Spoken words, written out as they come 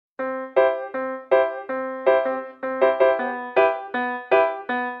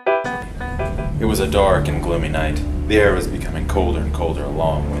was a dark and gloomy night. The air was becoming colder and colder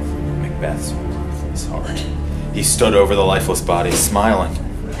along with Macbeth's ruthless heart. He stood over the lifeless body, smiling.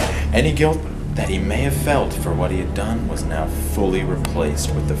 Any guilt that he may have felt for what he had done was now fully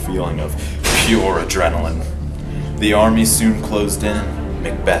replaced with the feeling of pure adrenaline. The army soon closed in, and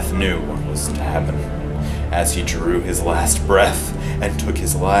Macbeth knew what was to happen. As he drew his last breath and took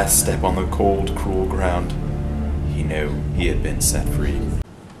his last step on the cold, cruel ground, he knew he had been set free.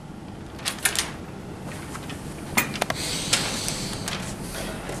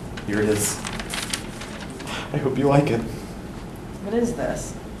 Here it is. I hope you like it. What is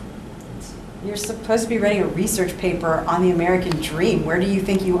this? You're supposed to be writing a research paper on the American dream. Where do you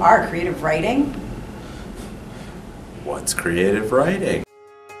think you are? Creative writing? What's creative writing?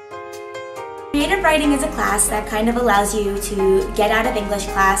 Creative writing is a class that kind of allows you to get out of English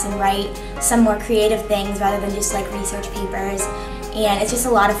class and write some more creative things rather than just like research papers. And it's just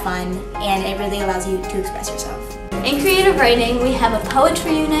a lot of fun, and it really allows you to express yourself. In creative writing, we have a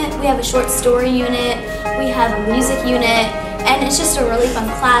poetry unit, we have a short story unit, we have a music unit, and it's just a really fun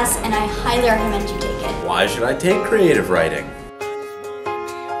class, and I highly recommend you take it. Why should I take creative writing?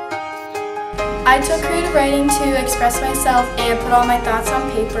 I took creative writing to express myself and put all my thoughts on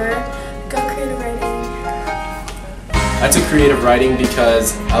paper. Go creative writing. I took creative writing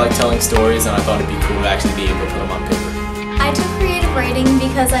because I like telling stories and I thought it'd be cool to actually be able to put them on paper. I took creative writing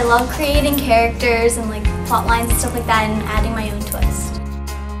because I love creating characters and like plot lines and stuff like that and adding my own twist.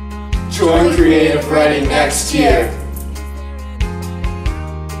 Join creative writing next year.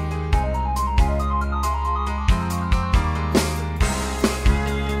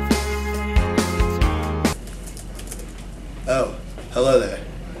 Oh, hello there.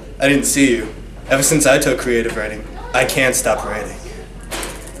 I didn't see you. Ever since I took creative writing, I can't stop writing.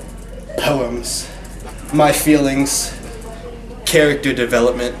 Poems, my feelings, character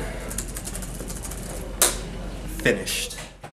development. Finished.